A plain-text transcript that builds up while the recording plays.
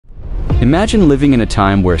Imagine living in a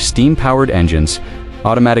time where steam-powered engines,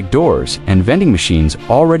 automatic doors, and vending machines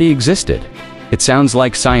already existed. It sounds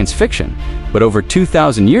like science fiction, but over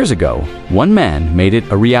 2,000 years ago, one man made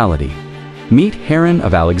it a reality. Meet Heron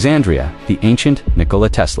of Alexandria, the ancient Nikola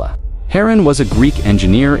Tesla. Heron was a Greek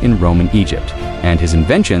engineer in Roman Egypt, and his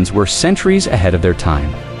inventions were centuries ahead of their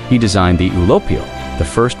time. He designed the Ulopio, the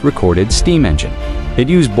first recorded steam engine. It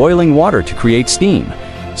used boiling water to create steam,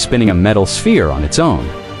 spinning a metal sphere on its own.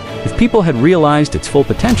 If people had realized its full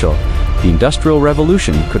potential, the Industrial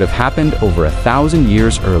Revolution could have happened over 1,000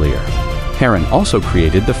 years earlier. Heron also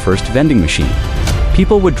created the first vending machine.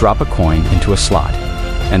 People would drop a coin into a slot,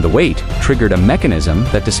 and the weight triggered a mechanism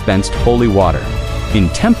that dispensed holy water. In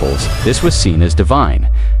temples, this was seen as divine,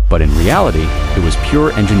 but in reality, it was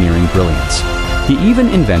pure engineering brilliance. He even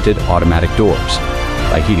invented automatic doors.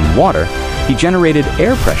 By heating water, he generated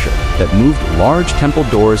air pressure that moved large temple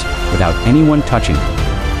doors without anyone touching them.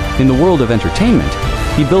 In the world of entertainment,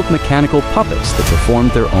 he built mechanical puppets that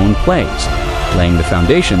performed their own plays, laying the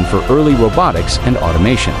foundation for early robotics and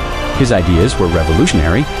automation. His ideas were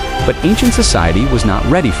revolutionary, but ancient society was not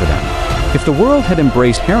ready for them. If the world had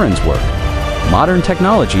embraced Heron's work, modern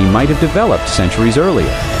technology might have developed centuries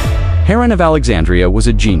earlier. Heron of Alexandria was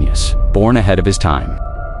a genius, born ahead of his time.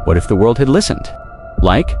 What if the world had listened?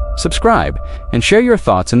 Like, subscribe, and share your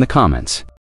thoughts in the comments.